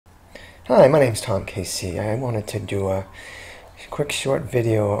Hi, my name's Tom Casey. I wanted to do a quick short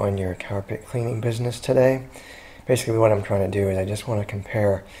video on your carpet cleaning business today. Basically what I'm trying to do is I just want to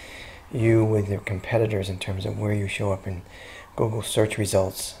compare you with your competitors in terms of where you show up in Google search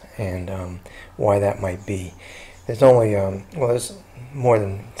results and why that might be. There's only, there's more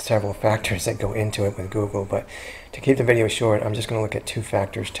than several factors that go into it with Google, but to keep the video short, I'm just going to look at two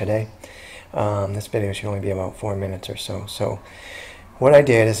factors today. This video should only be about 4 minutes or so. So what I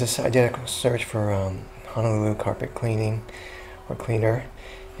did is I did a search for Honolulu carpet cleaning or cleaner,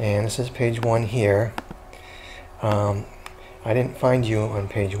 and this is page 1 here. I didn't find you on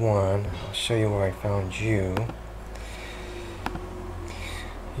page 1. I'll show you where I found you.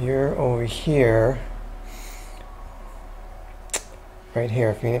 You're over here, right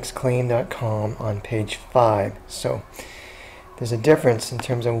here, phoenixclean.com on page 5. So there's a difference in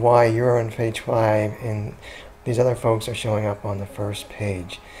terms of why you're on page 5 and these other folks are showing up on the first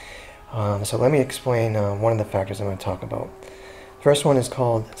page. So let me explain one of the factors I'm going to talk about. First one is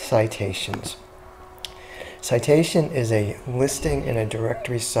called citations. Citation is a listing in a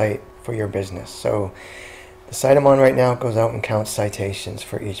directory site for your business. So the site I'm on right now goes out and counts citations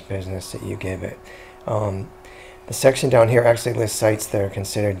for each business that you give it. The section down here actually lists sites that are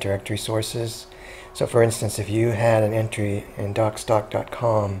considered directory sources. So for instance, if you had an entry in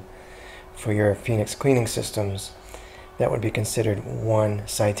docstock.com for your Phoenix cleaning systems, that would be considered one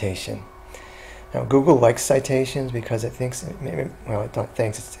citation. Now Google likes citations because it thinks, well, it don't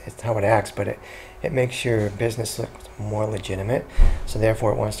thinks, it's how it acts, but it makes your business look more legitimate. So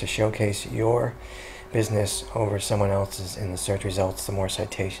therefore it wants to showcase your business over someone else's in the search results, the more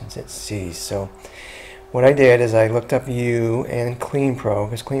citations it sees. So what I did is I looked up you and CleanPro,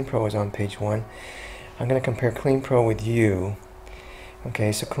 because CleanPro is on page 1. I'm going to compare CleanPro with you.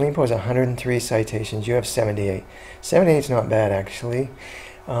 Okay, so CleanPro has 103 citations. You have 78. 78 is not bad, actually.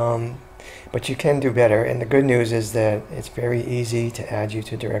 But you can do better. And the good news is that it's very easy to add you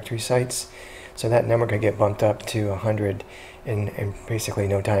to directory sites. So that number could get bumped up to 100 in basically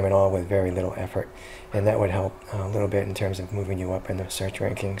no time at all with very little effort. And that would help a little bit in terms of moving you up in the search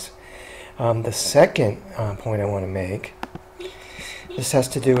rankings. The second point I want to make, this has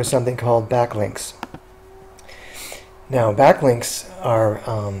to do with something called backlinks. Now, backlinks are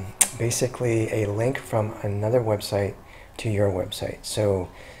basically a link from another website to your website. So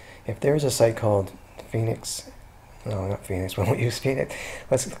if there's a site called Phoenix, no, not Phoenix, we won't use Phoenix,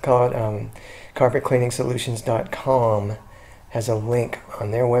 let's call it carpetcleaningsolutions.com has a link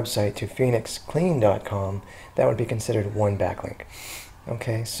on their website to phoenixclean.com, that would be considered one backlink.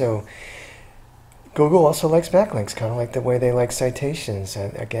 Okay, so Google also likes backlinks, kind of like the way they like citations.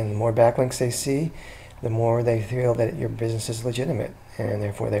 Again, the more backlinks they see, the more they feel that your business is legitimate, and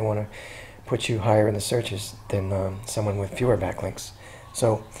therefore they want to put you higher in the searches than someone with fewer backlinks.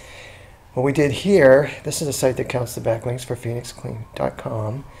 So what we did here, this is a site that counts the backlinks for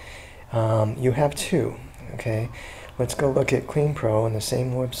phoenixclean.com. You have 2. Okay, let's go look at CleanPro on the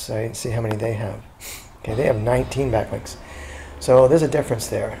same website and see how many they have. Okay, they have 19 backlinks. So there's a difference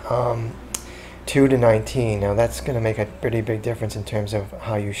there. 2 to 19. Now that's going to make a pretty big difference in terms of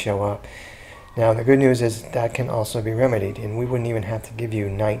how you show up. Now the good news is that can also be remedied, and we wouldn't even have to give you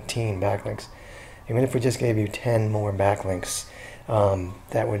 19 backlinks. Even if we just gave you 10 more backlinks,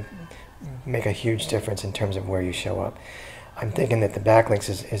 that would make a huge difference in terms of where you show up. I'm thinking that the backlinks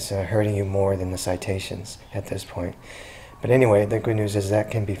is hurting you more than the citations at this point. But anyway, the good news is that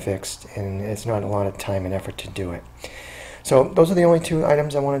can be fixed, and it's not a lot of time and effort to do it. So those are the only 2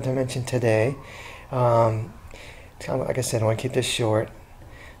 items I wanted to mention today. Like I said, I want to keep this short.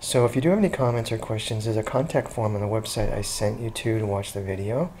 So if you do have any comments or questions, there's a contact form on the website I sent you to watch the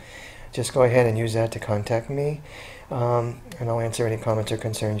video. Just go ahead and use that to contact me, and I'll answer any comments or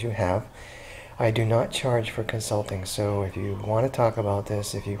concerns you have. I do not charge for consulting, so if you want to talk about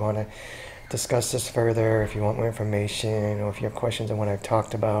this, if you want to discuss this further, if you want more information, or if you have questions on what I've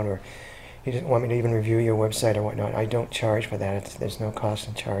talked about, or you just want me to even review your website or whatnot, I don't charge for that. There's no cost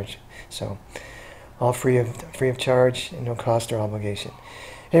and charge. So all free of charge and no cost or obligation.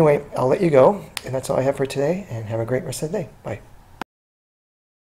 Anyway, I'll let you go, and that's all I have for today, and have a great rest of the day. Bye.